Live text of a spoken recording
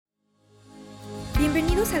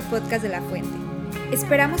Bienvenidos al podcast de La Fuente.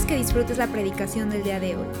 Esperamos que disfrutes la predicación del día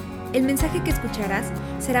de hoy. El mensaje que escucharás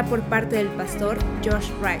será por parte del pastor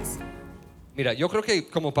Josh Rice. Mira, yo creo que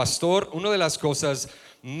como pastor, una de las cosas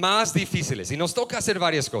más difíciles, y nos toca hacer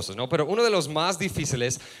varias cosas, ¿no? Pero uno de los más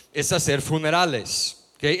difíciles es hacer funerales,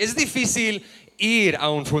 ¿okay? Es difícil ir a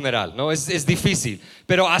un funeral, ¿no? Es difícil,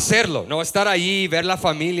 pero hacerlo, ¿no? Estar ahí, ver la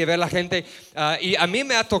familia, ver la gente. Y a mí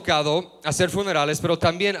me ha tocado hacer funerales, pero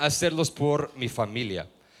también hacerlos por mi familia.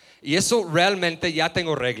 Y eso realmente ya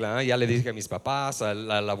tengo regla, ¿eh? Ya le dije a mis papás,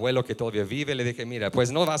 al abuelo que todavía vive, le dije, mira,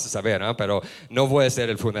 pues no vas a saber, ¿no? Pero no voy a hacer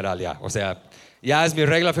el funeral ya. O sea, ya es mi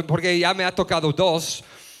regla porque ya me ha tocado dos.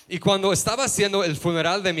 Y cuando estaba haciendo el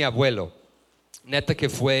funeral de mi abuelo, neta que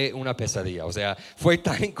fue una pesadilla, o sea, fue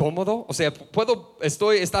tan incómodo, o sea,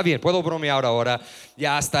 está bien, puedo bromear ahora,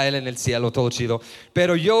 ya está él en el cielo, todo chido,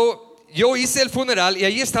 pero yo hice el funeral y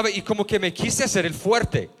ahí estaba y como que me quise hacer el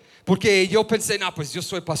fuerte, porque yo pensé, no, pues yo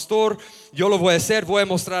soy pastor, yo lo voy a hacer, voy a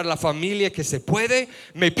mostrar a la familia que se puede,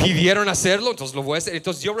 me pidieron hacerlo, entonces lo voy a hacer.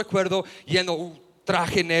 Entonces yo recuerdo yendo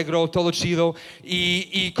traje negro, todo chido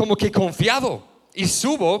y como que confiado, y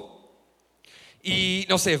subo. Y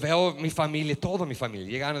no sé, veo mi familia, toda mi familia,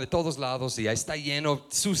 llegaron de todos lados y ahí está lleno,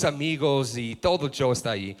 sus amigos y todo el show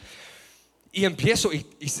está ahí. Y empiezo y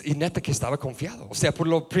neta que estaba confiado. O sea, por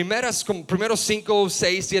los primeros 5,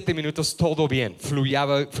 6, 7 minutos todo bien,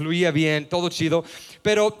 fluía bien, todo chido.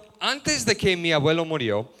 Pero antes de que mi abuelo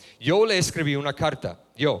murió, yo le escribí una carta.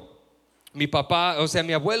 Mi papá, o sea,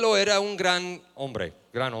 mi abuelo era un gran hombre,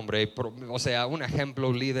 o sea, un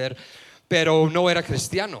ejemplo, líder, pero no era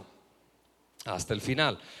cristiano. Hasta el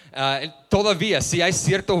final. Todavía, si hay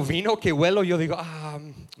cierto vino que huelo, yo digo,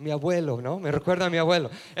 mi abuelo, ¿no? Me recuerda a mi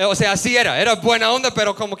abuelo. O sea, así era buena onda,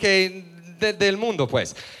 pero como que del mundo,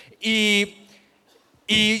 pues. Y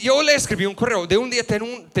yo le escribí un correo. De un día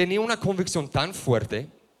tenía una convicción tan fuerte,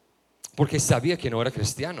 porque sabía que no era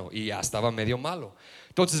cristiano y ya estaba medio malo.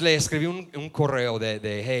 Entonces le escribí un correo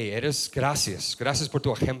de hey, gracias por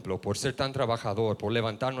tu ejemplo, por ser tan trabajador, por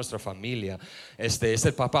levantar nuestra familia. Es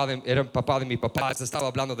el papá era el papá de mi papá. Estaba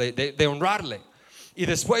hablando de honrarle. Y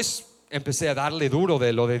después empecé a darle duro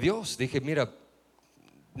de lo de Dios. Dije, mira,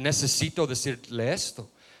 necesito decirle esto,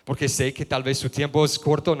 porque sé que tal vez su tiempo es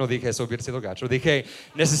corto. No dije eso, hubiera sido gacho. Dije,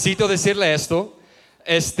 necesito decirle esto.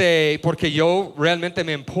 Porque yo realmente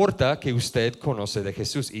me importa que usted conoce de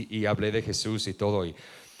Jesús y hablé de Jesús y todo. Y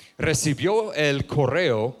recibió el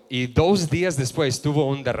correo y 2 días después tuvo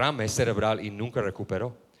un derrame cerebral y nunca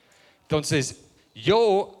recuperó. Entonces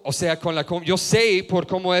yo sé por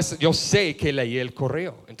cómo es, yo sé que leí el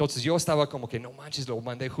correo. Entonces yo estaba como que no manches, lo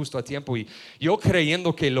mandé justo a tiempo, y yo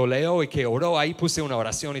creyendo que lo leo y que oró, ahí puse una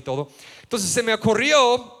oración y todo. Entonces se me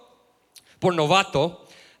ocurrió, por novato,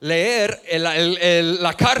 leer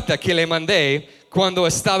la carta que le mandé cuando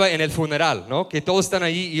estaba en el funeral, ¿no? Que todos están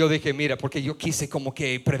ahí y yo dije, mira, porque yo quise como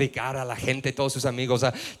que predicar a la gente, todos sus amigos,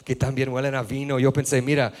 que también huelen a vino. Yo pensé,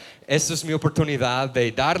 mira, esa es mi oportunidad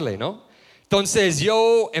de darle, ¿no? Entonces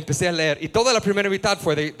yo empecé a leer y toda la primera mitad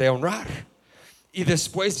fue de honrar. Y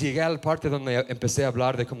después llegué a la parte donde empecé a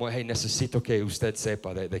hablar de como, hey, necesito que usted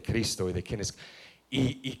sepa de Cristo y de quién es.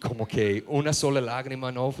 Y como que una sola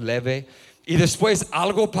lágrima, ¿no? Leve. Y después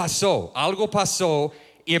algo pasó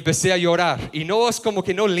y empecé a llorar. Y no es como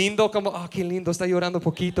que no lindo, como, qué lindo, está llorando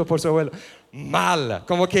poquito por su abuelo. Mal,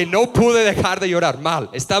 como que no pude dejar de llorar, mal.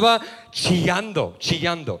 Estaba chillando.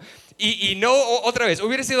 Y no, otra vez,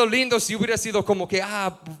 hubiera sido lindo si hubiera sido como que,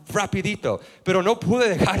 rapidito. Pero no pude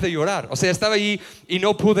dejar de llorar. O sea, estaba ahí y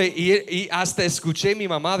no pude ir. Y hasta escuché a mi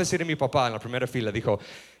mamá decir a mi papá en la primera fila, dijo,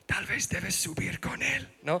 tal vez debes subir con él,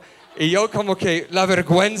 ¿no? Y yo como que la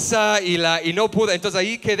vergüenza y no pude. Entonces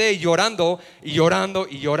ahí quedé llorando.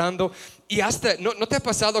 Y hasta, ¿no te ha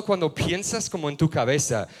pasado cuando piensas como en tu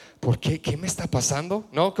cabeza, ¿por qué? ¿Qué me está pasando?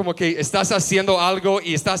 ¿No? Como que estás haciendo algo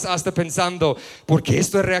y estás hasta pensando, ¿por qué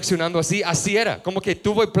estoy reaccionando así? Así era, como que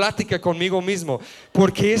tuve plática conmigo mismo.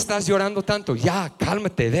 ¿Por qué estás llorando tanto? Ya,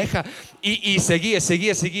 cálmate, deja. Y seguía.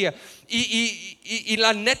 Y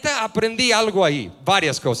la neta aprendí algo ahí,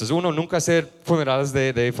 varias cosas. Uno, nunca hacer funerales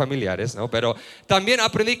de familiares, ¿no? Pero también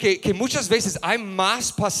aprendí que muchas veces hay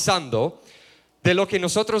más pasando de lo que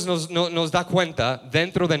nosotros nos da cuenta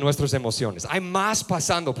dentro de nuestras emociones. Hay más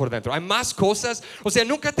pasando por dentro, hay más cosas. O sea,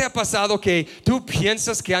 ¿nunca te ha pasado que tú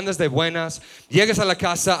piensas que andas de buenas, llegas a la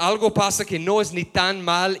casa, algo pasa que no es ni tan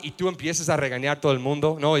mal y tú empiezas a regañar a todo el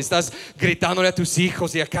mundo, ¿no? Y estás gritándole a tus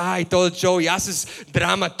hijos y acá y todo el show y haces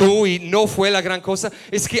drama tú y no fue la gran cosa?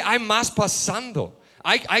 Es que hay más pasando.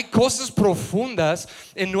 Hay cosas profundas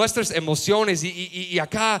en nuestras emociones y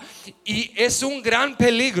acá, y es un gran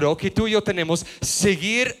peligro que tú y yo tenemos,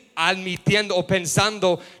 seguir admitiendo o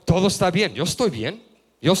pensando, todo está bien, yo estoy bien.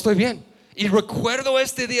 Y recuerdo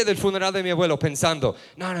este día del funeral de mi abuelo pensando,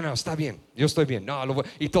 no, está bien, yo estoy bien.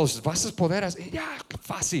 Y todos, vas a poder hacer, ya,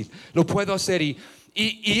 fácil, lo puedo hacer.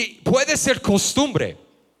 Y puede ser costumbre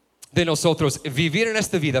de nosotros vivir en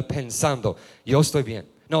esta vida pensando, yo estoy bien.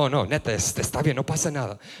 No, neta, está bien, no pasa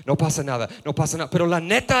nada. Pero la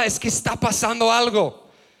neta es que está pasando algo.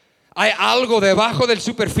 Hay algo debajo de la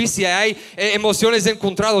superficie, hay emociones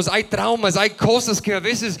encontradas, hay traumas, hay cosas que a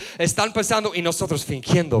veces están pasando y nosotros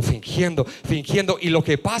fingiendo. Y lo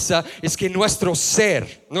que pasa es que nuestro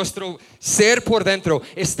ser por dentro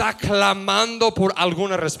está clamando por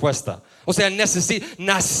alguna respuesta. O sea,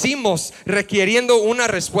 nacimos requiriendo una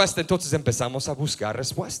respuesta, entonces empezamos a buscar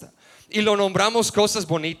respuesta. Y lo nombramos cosas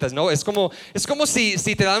bonitas, ¿no? Es como si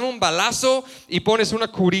te dan un balazo y pones una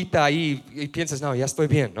curita ahí y piensas, no, ya estoy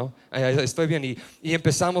bien, ¿no? Estoy bien. Y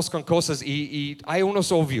empezamos con cosas y hay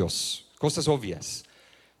unos cosas obvias,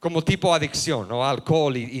 como tipo adicción, ¿no?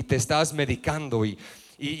 Alcohol y te estás medicando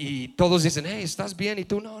y todos dicen, hey, ¿estás bien? Y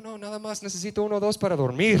tú, no, nada más necesito 1 o 2 para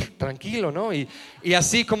dormir, tranquilo, ¿no? Y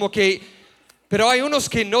así como que... Pero hay unos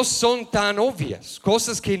que no son tan obvias,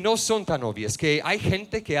 cosas que no son tan obvias, que hay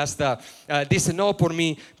gente que hasta dice, no, por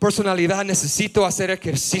mi personalidad necesito hacer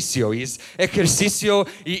ejercicio, y es ejercicio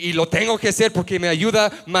y lo tengo que hacer porque me ayuda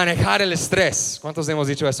a manejar el estrés. ¿Cuántos hemos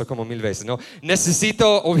dicho eso como 1000 veces? ¿No?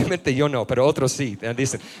 Necesito, obviamente yo no, pero otros sí,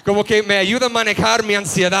 dicen, como que me ayuda a manejar mi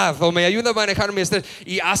ansiedad o me ayuda a manejar mi estrés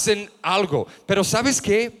y hacen algo. Pero ¿sabes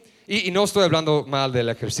qué? Y no estoy hablando mal del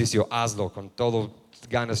ejercicio, hazlo con todo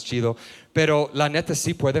ganas, chido, pero la neta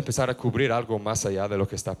sí puede empezar a cubrir algo más allá de lo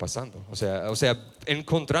que está pasando. O sea,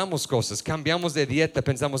 encontramos cosas, cambiamos de dieta,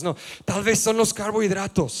 pensamos, no, tal vez son los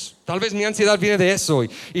carbohidratos, tal vez mi ansiedad viene de eso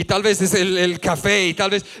y tal vez es el café y tal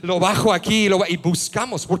vez lo bajo aquí y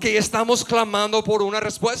buscamos porque estamos clamando por una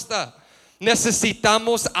respuesta.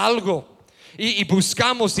 Necesitamos algo y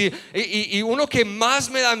buscamos y uno que más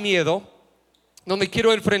me da miedo, donde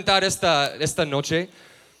quiero enfrentar esta noche.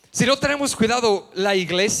 Si no tenemos cuidado, la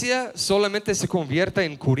iglesia solamente se convierte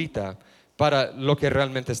en curita para lo que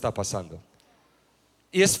realmente está pasando.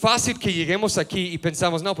 Y es fácil que lleguemos aquí y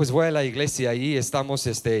pensamos, no, pues voy a la iglesia y estamos,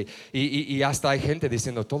 y hasta hay gente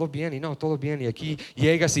diciendo, todo bien, y no, todo bien. Y aquí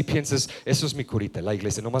llegas y piensas, eso es mi curita, la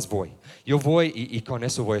iglesia, nomás voy. Yo voy y con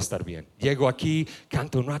eso voy a estar bien. Llego aquí,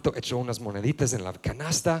 canto un rato, echo unas moneditas en la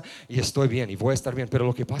canasta y estoy bien y voy a estar bien. Pero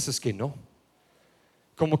lo que pasa es que no.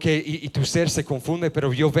 Como que y tu ser se confunde,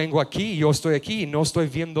 pero yo vengo aquí, yo estoy aquí y no estoy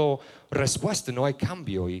viendo respuesta, no hay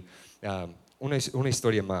cambio. Y una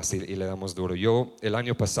historia más y le damos duro. Yo el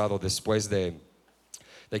año pasado, después de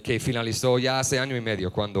que finalizó, ya hace 1 año y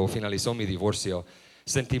medio, cuando finalizó mi divorcio,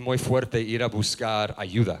 sentí muy fuerte ir a buscar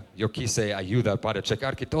ayuda. Yo quise ayuda para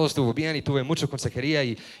checar que todo estuvo bien y tuve mucha consejería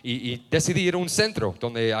y decidí ir a un centro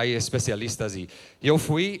donde hay especialistas y yo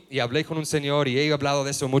fui y hablé con un señor y he hablado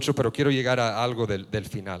de eso mucho, pero quiero llegar a algo del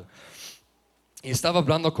final. Y estaba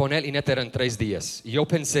hablando con él y neta eran 3 días y yo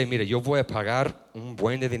pensé, mire, yo voy a pagar un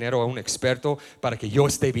buen de dinero a un experto para que yo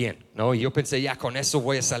esté bien, ¿no? Y yo pensé, ya con eso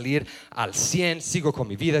voy a salir al 100, sigo con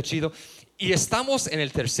mi vida chido. Y estamos en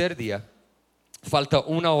el 3er día. Falta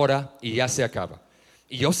 1 hora y ya se acaba.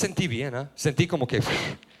 Y yo sentí bien, sentí como que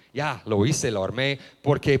ya lo hice, lo armé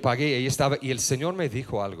porque pagué. Ahí estaba y el Señor me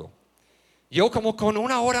dijo algo. Yo como con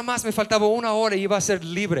 1 hora más, me faltaba 1 hora y iba a ser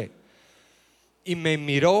libre. Y me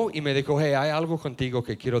miró y me dijo, hey, hay algo contigo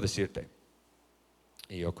que quiero decirte.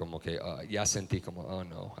 Y yo como que ya sentí como, oh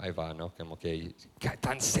no, ahí va, ¿no? Como que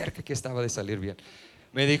tan cerca que estaba de salir bien.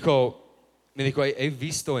 Me dijo, he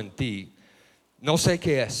visto en ti, no sé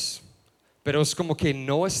qué es, pero es como que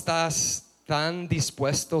no estás tan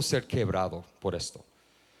dispuesto a ser quebrado por esto.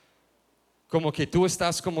 Como que tú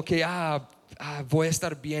estás como que, voy a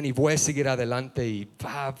estar bien y voy a seguir adelante y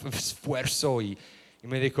esfuerzo. Y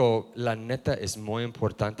me dijo, la neta es muy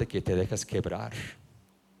importante que te dejes quebrar.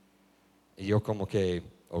 Y yo como que,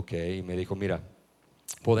 ok, y me dijo, mira,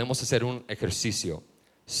 podemos hacer un ejercicio.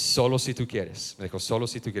 Solo si tú quieres. Me dijo, solo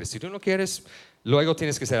si tú quieres. Si tú no quieres, luego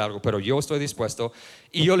tienes que hacer algo, pero yo estoy dispuesto.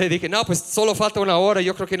 Y yo le dije, no, pues solo falta 1 hora.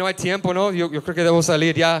 Yo creo que no hay tiempo, ¿no? Yo creo que debo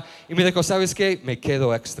salir ya. Y me dijo, ¿sabes qué? Me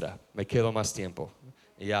quedo extra, me quedo más tiempo.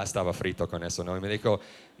 Y ya estaba frito con eso, ¿no? Y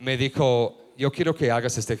me dijo, yo quiero que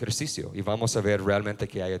hagas este ejercicio y vamos a ver realmente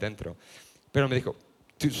qué hay adentro. Pero me dijo,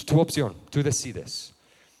 tu opción, tú decides.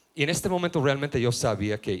 Y en este momento realmente yo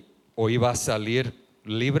sabía que o iba a salir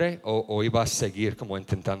libre o iba a seguir como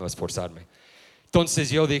intentando esforzarme. Entonces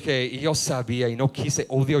yo dije, y yo sabía y no quise,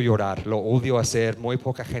 odio llorar, lo odio hacer, muy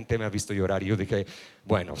poca gente me ha visto llorar. Y yo dije,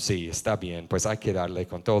 bueno, sí, está bien, pues hay que darle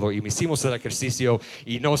con todo. Y me hicimos el ejercicio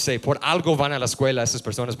y no sé, por algo van a la escuela esas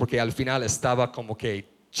personas, porque al final estaba como que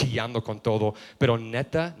chillando con todo. Pero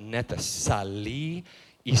neta, salí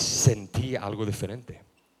y sentí algo diferente.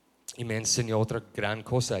 Y me enseñó otra gran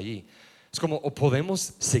cosa allí. Es como, o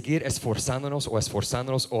podemos seguir esforzándonos,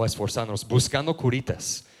 buscando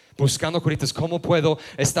curitas. ¿Cómo puedo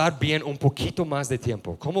estar bien un poquito más de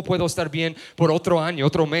tiempo? ¿Cómo puedo estar bien por otro año,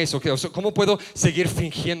 otro mes? ¿Cómo puedo seguir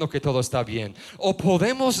fingiendo que todo está bien? O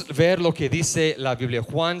podemos ver lo que dice la Biblia.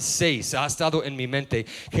 Juan 6 ha estado en mi mente.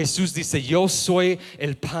 Jesús dice, yo soy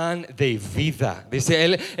el pan de vida.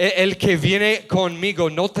 Dice, el que viene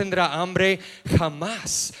conmigo no tendrá hambre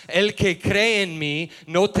jamás. El que cree en mí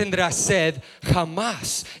no tendrá sed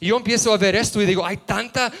jamás. Y yo empiezo a ver esto y digo, hay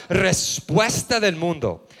tanta respuesta del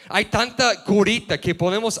mundo. Hay tanta curita que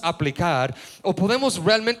podemos aplicar, o podemos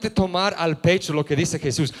realmente tomar al pecho lo que dice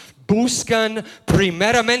Jesús. Buscan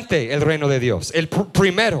primeramente el reino de Dios, el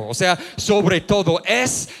primero, o sea, sobre todo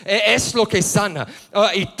es lo que sana,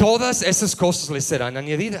 y todas esas cosas les serán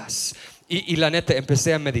añadidas. Y la neta,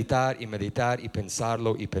 empecé a meditar y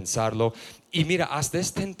pensarlo. Y mira, hasta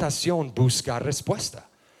es tentación buscar respuesta.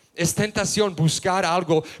 Es tentación buscar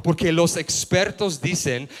algo, porque los expertos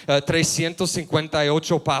dicen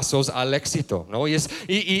 358 pasos al éxito, ¿no? Y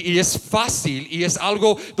es fácil, y es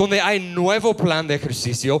algo donde hay nuevo plan de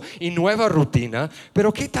ejercicio y nueva rutina.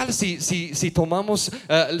 Pero ¿qué tal si tomamos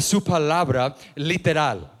su palabra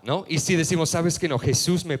literal, ¿no? Y si decimos, ¿sabes qué? No,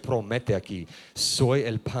 Jesús me promete aquí, soy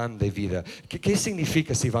el pan de vida. ¿Qué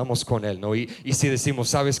significa si vamos con Él, no? Y si decimos,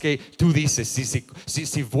 ¿sabes qué? Tú dices,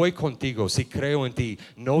 si voy contigo, si creo en ti,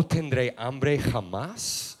 no tendré hambre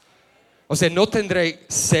jamás. O sea, no tendré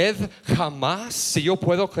sed jamás si yo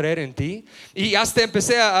puedo creer en ti. Y hasta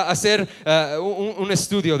empecé a hacer un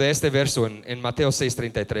estudio de este verso en Mateo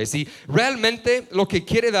 6:33. Y realmente lo que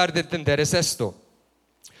quiere dar de entender es esto.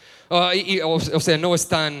 O sea, no es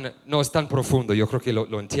tan profundo, yo creo que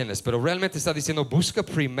lo entiendes, pero realmente está diciendo, busca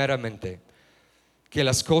primeramente que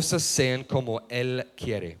las cosas sean como Él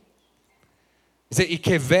quiere. Y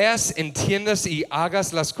que veas, entiendas y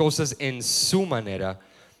hagas las cosas en su manera,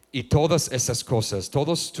 y todas esas cosas,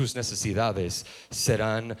 todas tus necesidades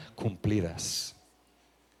serán cumplidas.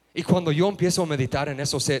 Y cuando yo empiezo a meditar en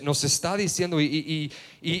eso, nos está diciendo, y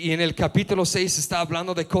en el capítulo 6 está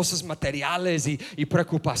hablando de cosas materiales y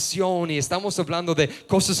preocupación, y estamos hablando de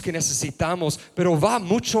cosas que necesitamos, pero va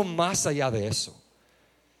mucho más allá de eso.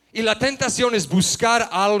 Y la tentación es buscar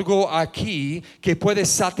algo aquí que puede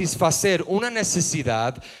satisfacer una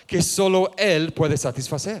necesidad que solo Él puede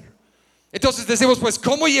satisfacer. Entonces decimos, pues,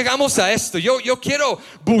 ¿cómo llegamos a esto? Yo quiero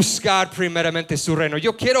buscar primeramente su reino.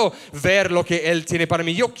 Yo quiero ver lo que Él tiene para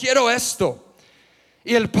mí. Yo quiero esto.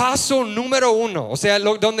 Y el paso número 1, o sea,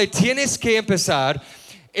 donde tienes que empezar,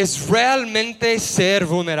 es realmente ser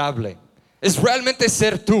vulnerable. Es realmente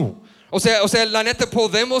ser tú. O sea, la neta,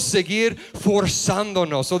 podemos seguir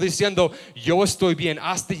forzándonos o diciendo, yo estoy bien,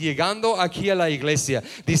 hasta llegando aquí a la iglesia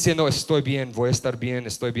diciendo, estoy bien, voy a estar bien,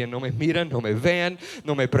 estoy bien. No me miran, no me vean,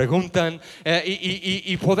 no me preguntan,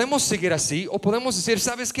 y podemos seguir así, o podemos decir,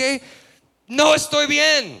 ¿sabes qué? No estoy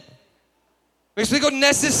bien. Me explico,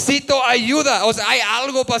 necesito ayuda. O sea, hay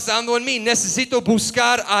algo pasando en mí, necesito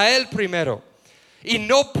buscar a Él primero. Y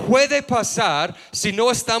no puede pasar si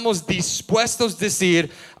no estamos dispuestos a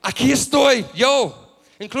decir, aquí estoy yo.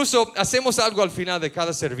 Incluso hacemos algo al final de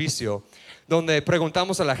cada servicio, donde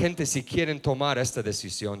preguntamos a la gente si quieren tomar esta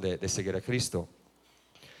decisión de seguir a Cristo.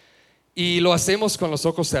 Y lo hacemos con los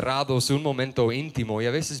ojos cerrados, un momento íntimo. Y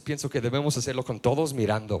a veces pienso que debemos hacerlo con todos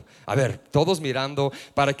mirando. A ver, todos mirando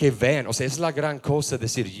para que vean. O sea, es la gran cosa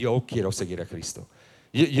decir, yo quiero seguir a Cristo.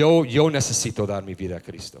 Yo necesito dar mi vida a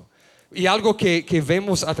Cristo. Y algo que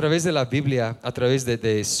vemos a través de la Biblia, a través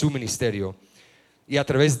de su ministerio y a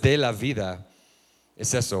través de la vida,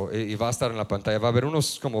 es eso. Y va a estar en la pantalla, va a haber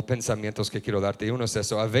unos como pensamientos que quiero darte. Y uno es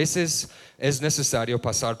eso: a veces es necesario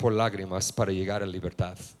pasar por lágrimas para llegar a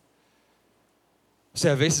libertad. O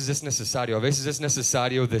sea, a veces es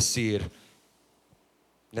necesario decir,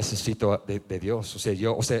 necesito de Dios. O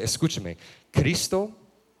sea, escúchame, Cristo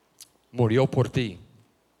murió por ti.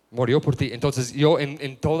 Entonces yo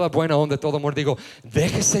en toda buena onda, todo amor, digo,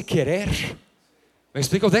 déjese querer. ¿Me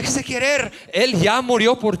explico? Déjese querer. Él ya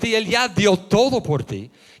murió por ti, Él ya dio todo por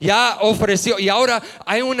ti, ya ofreció, y ahora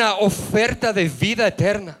hay una oferta de vida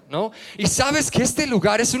eterna, ¿no? Y sabes que este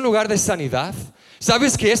lugar es un lugar de sanidad.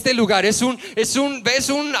 Sabes que este lugar es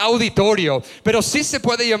un auditorio, pero sí se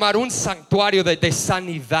puede llamar un santuario de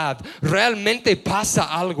sanidad. Realmente pasa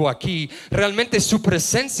algo aquí, realmente su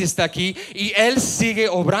presencia está aquí y Él sigue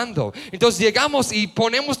obrando. Entonces llegamos y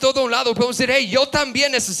ponemos todo a un lado, podemos decir, hey, yo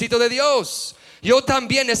también necesito de Dios. Yo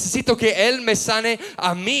también necesito que Él me sane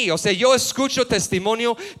a mí. O sea, yo escucho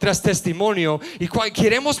testimonio tras testimonio y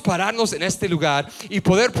queremos pararnos en este lugar y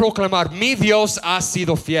poder proclamar: mi Dios ha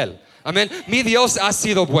sido fiel. Amén. Mi Dios ha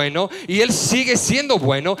sido bueno y Él sigue siendo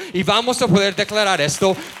bueno, y vamos a poder declarar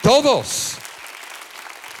esto todos.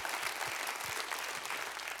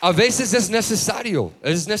 A veces es necesario,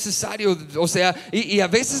 o sea, y a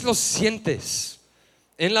veces lo sientes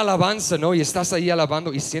en la alabanza, ¿no? Y estás ahí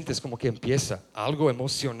alabando y sientes como que empieza algo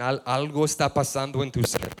emocional, algo está pasando en tu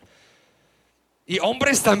ser. Y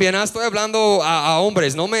hombres también, estoy hablando a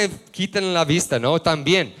hombres, no me quiten la vista, ¿no?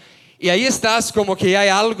 También. Y ahí estás como que hay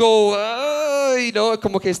algo, ¿no?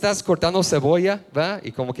 Como que estás cortando cebolla, ¿va?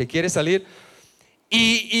 Y como que quieres salir.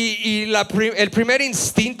 El primer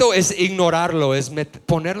instinto es ignorarlo, es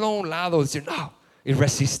ponerlo a un lado, decir no, y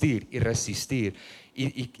resistir.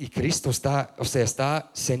 Y Cristo está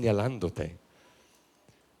señalándote.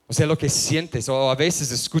 O sea, lo que sientes, o a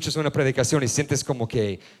veces escuchas una predicación y sientes como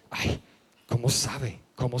que, ay, ¿cómo sabe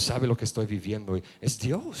lo que estoy viviendo? Y es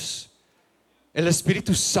Dios. El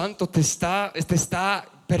Espíritu Santo te está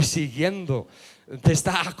persiguiendo, te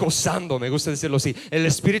está acosando, me gusta decirlo así. El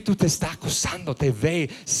Espíritu te está acosando, te ve,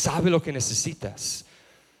 sabe lo que necesitas.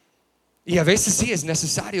 Y a veces sí es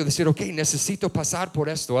necesario decir, ok, necesito pasar por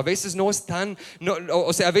esto. A veces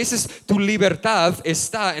a veces tu libertad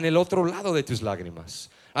está en el otro lado de tus lágrimas.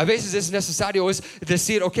 A veces es necesario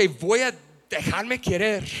decir, ok, voy a dejarme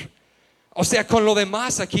querer. O sea, con lo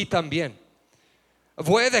demás aquí también.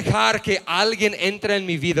 Voy a dejar que alguien entre en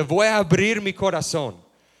mi vida. Voy a abrir mi corazón.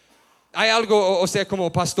 Hay algo, o sea,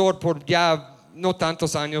 como pastor por ya no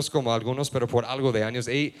tantos años como algunos, pero por algo de años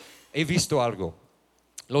he visto algo.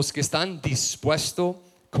 Los que están dispuestos a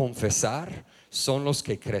confesar son los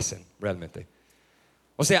que crecen realmente.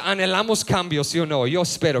 O sea, anhelamos cambios, ¿sí o no? Yo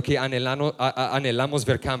espero que anhelamos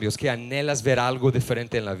ver cambios, que anhelas ver algo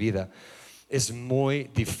diferente en la vida. Es muy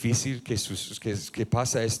difícil que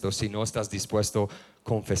pase esto si no estás dispuesto a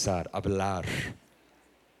confesar, hablar.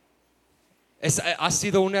 Ha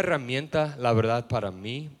sido una herramienta, la verdad, para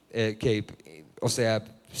mí,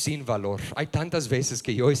 sin valor. Hay tantas veces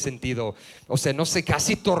que yo he sentido, no sé,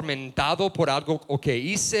 casi tormentado por algo o que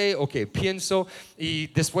hice o que pienso, y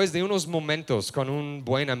después de unos momentos con un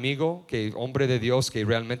buen amigo, hombre de Dios que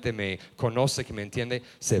realmente me conoce, que me entiende,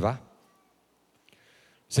 se va.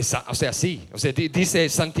 Dice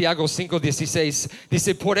Santiago 5:16,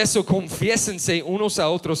 dice, por eso confiésense unos a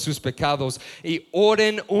otros sus pecados y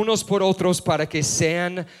oren unos por otros para que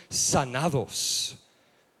sean sanados.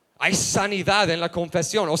 Hay sanidad en la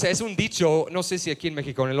confesión. O sea, es un dicho, no sé si aquí en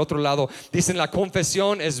México, en el otro lado, dicen la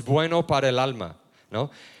confesión es bueno para el alma, ¿no?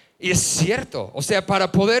 Y es cierto, o sea,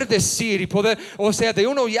 para poder decir y poder, o sea, de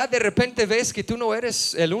uno ya de repente ves que tú no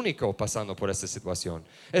eres el único pasando por esta situación.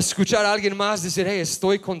 Escuchar a alguien más decir, hey,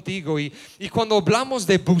 estoy contigo. Y cuando hablamos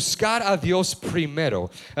de buscar a Dios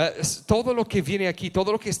primero, todo lo que viene aquí,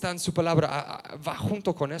 todo lo que está en su palabra, va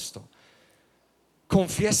junto con esto.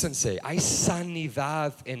 Confiésense, hay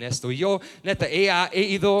sanidad en esto. Y yo, neta, he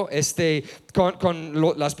ido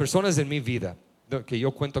con las personas en mi vida que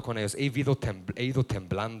yo cuento con ellos, he ido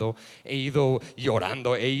temblando, he ido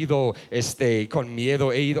llorando, he ido con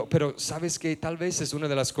miedo, pero sabes que tal vez es una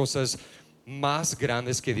de las cosas más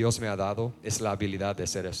grandes que Dios me ha dado, es la habilidad de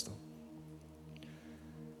hacer esto.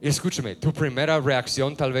 Y escúchame, tu primera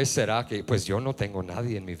reacción tal vez será que pues yo no tengo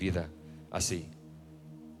nadie en mi vida así.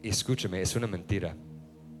 Y escúchame, es una mentira.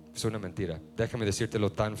 Es una mentira. Déjame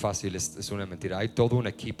decírtelo tan fácil, es una mentira. Hay todo un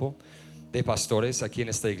equipo de pastores aquí en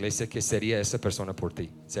esta iglesia que sería esa persona por ti,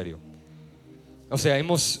 en serio. O sea,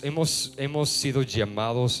 hemos sido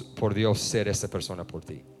llamados por Dios a ser esa persona por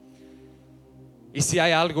ti. Y si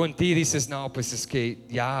hay algo en ti dices, no, pues es que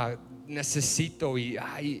ya necesito,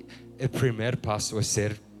 el primer paso es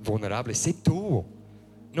ser vulnerable. Sé tú.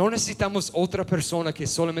 No necesitamos otra persona que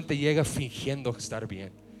solamente llega fingiendo estar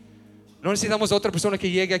bien. No necesitamos otra persona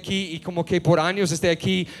que llegue aquí y como que por años esté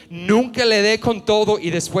aquí, nunca le dé con todo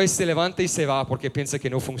y después se levanta y se va porque piensa que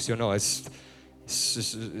no funcionó.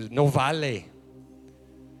 No vale.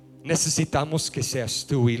 Necesitamos que seas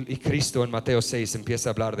tú. Y Cristo en Mateo 6 empieza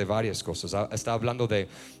a hablar de varias cosas. Está hablando de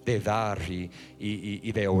dar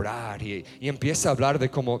y de orar y empieza a hablar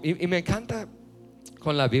de cómo, y me encanta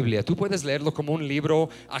con la Biblia. Tú puedes leerlo como un libro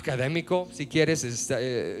académico si quieres,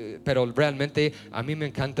 pero realmente a mí me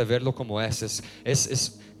encanta verlo como es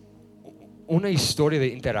una historia de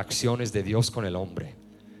interacciones de Dios con el hombre,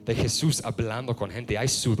 de Jesús hablando con gente. Hay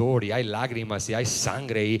sudor y hay lágrimas y hay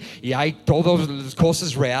sangre y hay todas las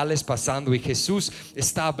cosas reales pasando, y Jesús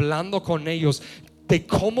está hablando con ellos de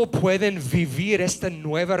cómo pueden vivir esta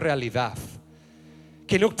nueva realidad,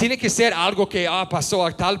 que no tiene que ser algo que pasó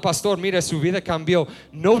a tal pastor, mira, su vida cambió.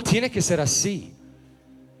 No tiene que ser así.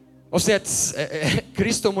 O sea,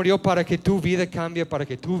 Cristo murió para que tu vida cambie, para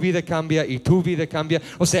que tu vida cambie y tu vida cambie.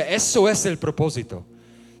 O sea, eso es el propósito.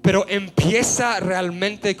 Pero empieza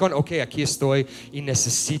realmente con, ok, aquí estoy y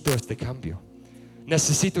necesito este cambio.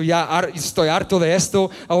 Estoy harto de esto,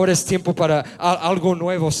 ahora es tiempo para algo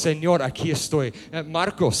nuevo. Señor, aquí estoy.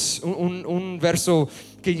 Marcos, un verso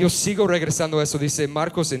que yo sigo regresando a eso, dice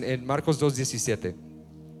Marcos en Marcos 2:17.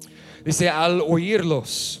 Dice, al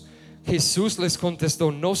oírlos, Jesús les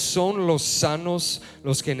contestó, no son los sanos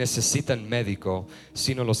los que necesitan médico,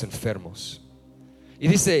 sino los enfermos. Y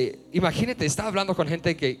dice, imagínate, estaba hablando con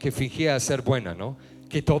gente que fingía ser buena, ¿no?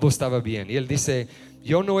 Que todo estaba bien. Y él dice,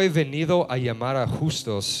 yo no he venido a llamar a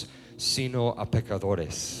justos, sino a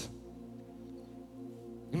pecadores.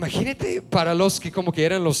 Imagínate para los que como que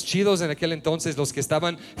eran los chidos en aquel entonces, los que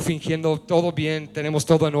estaban fingiendo todo bien, tenemos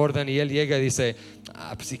todo en orden, y él llega y dice,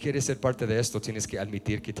 pues si quieres ser parte de esto, tienes que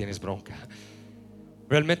admitir que tienes bronca.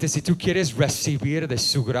 Realmente, si tú quieres recibir de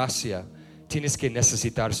su gracia, tienes que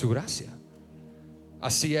necesitar su gracia.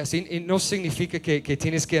 Así es, y no significa que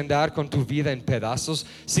tienes que andar con tu vida en pedazos.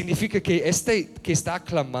 Significa que que está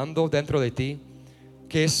clamando dentro de ti,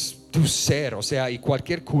 que es tu ser, o sea, y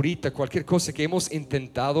cualquier curita, cualquier cosa que hemos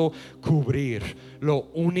intentado cubrir, lo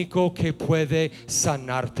único que puede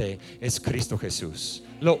sanarte es Cristo Jesús.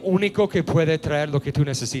 Lo único que puede traer lo que tú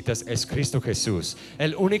necesitas es Cristo Jesús.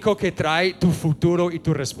 El único que trae tu futuro y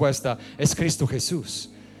tu respuesta es Cristo Jesús.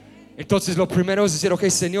 Entonces lo primero es decir, ok,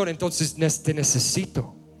 Señor, entonces te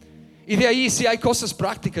necesito. Y de ahí sí hay cosas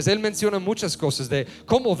prácticas. Él menciona muchas cosas de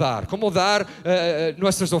cómo dar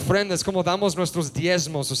nuestras ofrendas, cómo damos nuestros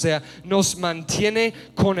diezmos. O sea, nos mantiene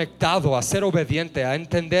conectado a ser obediente, a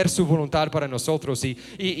entender su voluntad para nosotros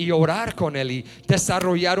y orar con Él y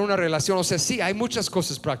desarrollar una relación. O sea, sí, hay muchas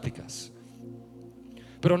cosas prácticas,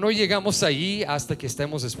 pero no llegamos ahí hasta que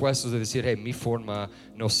estemos dispuestos de decir, hey, mi forma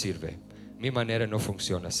no sirve, mi manera no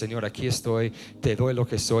funciona. Señor, aquí estoy, te doy lo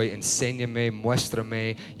que soy, enséñame,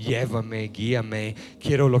 muéstrame, llévame, guíame.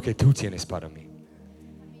 Quiero lo que tú tienes para mí.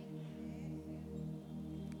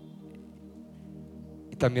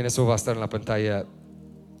 Y también eso va a estar en la pantalla.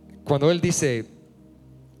 Cuando Él dice,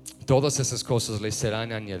 todas esas cosas le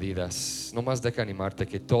serán añadidas, no más deja animarte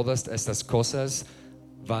que todas estas cosas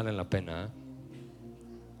valen la pena.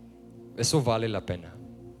 Eso vale la pena.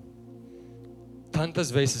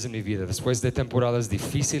 Tantas veces en mi vida, después de temporadas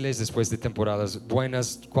difíciles, después de temporadas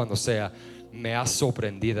buenas, cuando sea, me ha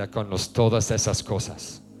sorprendido con todas esas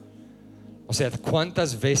cosas. O sea,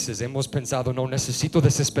 cuántas veces hemos pensado, no, necesito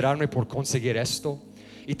desesperarme por conseguir esto,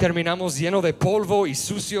 y terminamos llenos de polvo y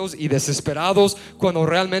sucios y desesperados, cuando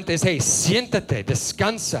realmente es, hey, siéntate,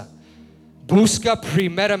 descansa. Busca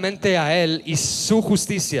primeramente a Él y su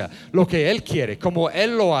justicia, lo que Él quiere, como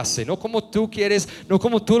Él lo hace, no como tú quieres, no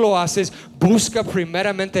como tú lo haces. Busca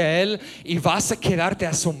primeramente a Él y vas a quedarte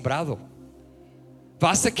asombrado.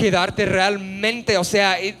 Vas a quedarte realmente, o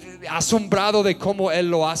sea, asombrado de cómo Él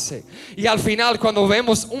lo hace. Y al final, cuando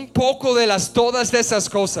vemos un poco de todas esas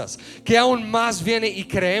cosas, que aún más viene y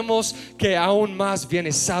creemos que aún más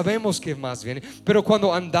viene, sabemos que más viene, pero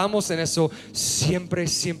cuando andamos en eso, siempre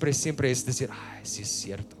es decir, sí es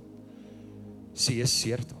cierto. Sí es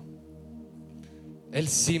cierto. Él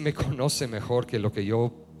sí me conoce mejor que lo que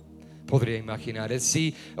yo podría imaginar. Él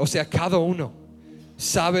sí, o sea, cada uno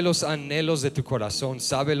sabe los anhelos de tu corazón,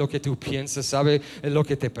 sabe lo que tú piensas, sabe lo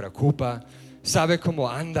que te preocupa, sabe cómo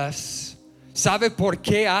andas, sabe por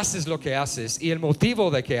qué haces lo que haces y el motivo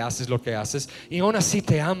de que haces lo que haces, y aún así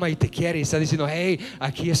te ama y te quiere y está diciendo, hey,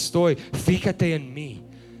 aquí estoy, fíjate en mí,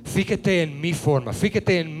 fíjate en mi forma,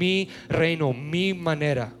 fíjate en mi reino, mi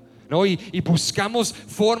manera. ¿No? Y buscamos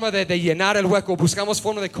forma de llenar el hueco, buscamos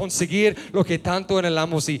forma de conseguir lo que tanto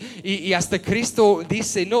anhelamos, y hasta Cristo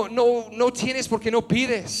dice, no tienes porque no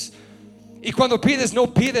pides. Y cuando pides,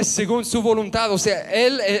 no pides según su voluntad. O sea,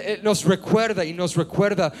 Él nos recuerda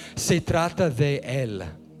se trata de Él.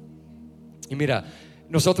 Y mira,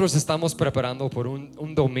 nosotros estamos preparando por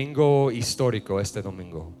un domingo histórico este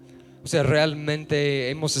domingo. O sea, realmente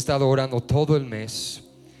hemos estado orando todo el mes.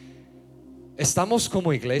 Estamos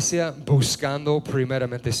como iglesia buscando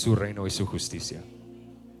primeramente su reino y su justicia.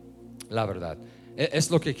 La verdad,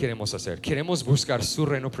 es lo que queremos hacer. Queremos buscar su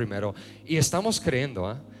reino primero, y estamos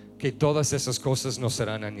creyendo que todas esas cosas nos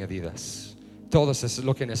serán añadidas. Todo eso es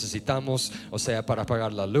lo que necesitamos, o sea, para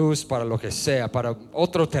pagar la luz, para lo que sea, para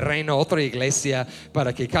otro terreno, otra iglesia,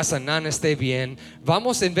 para que Casa Nan esté bien.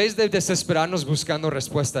 Vamos, en vez de desesperarnos buscando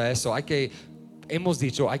respuesta a eso, hemos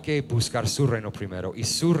dicho, hay que buscar su reino primero. Y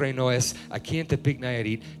su reino es, aquí en Tepic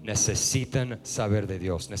Nayarit necesitan saber de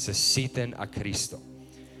Dios, necesitan a Cristo.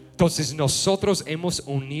 Entonces nosotros hemos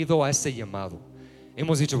unido a ese llamado.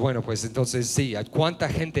 Hemos dicho, bueno, pues entonces sí, ¿cuánta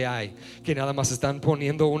gente hay que nada más están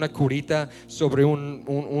poniendo una curita sobre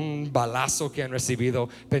un balazo que han recibido,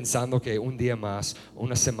 pensando que un día más,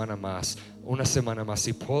 una semana más,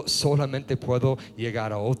 y solamente puedo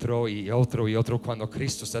llegar a otro y otro y otro, cuando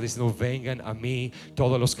Cristo está diciendo, vengan a mí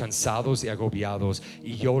todos los cansados y agobiados,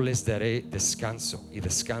 y yo les daré descanso, y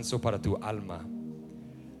descanso para tu alma?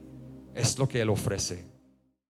 Es lo que Él ofrece.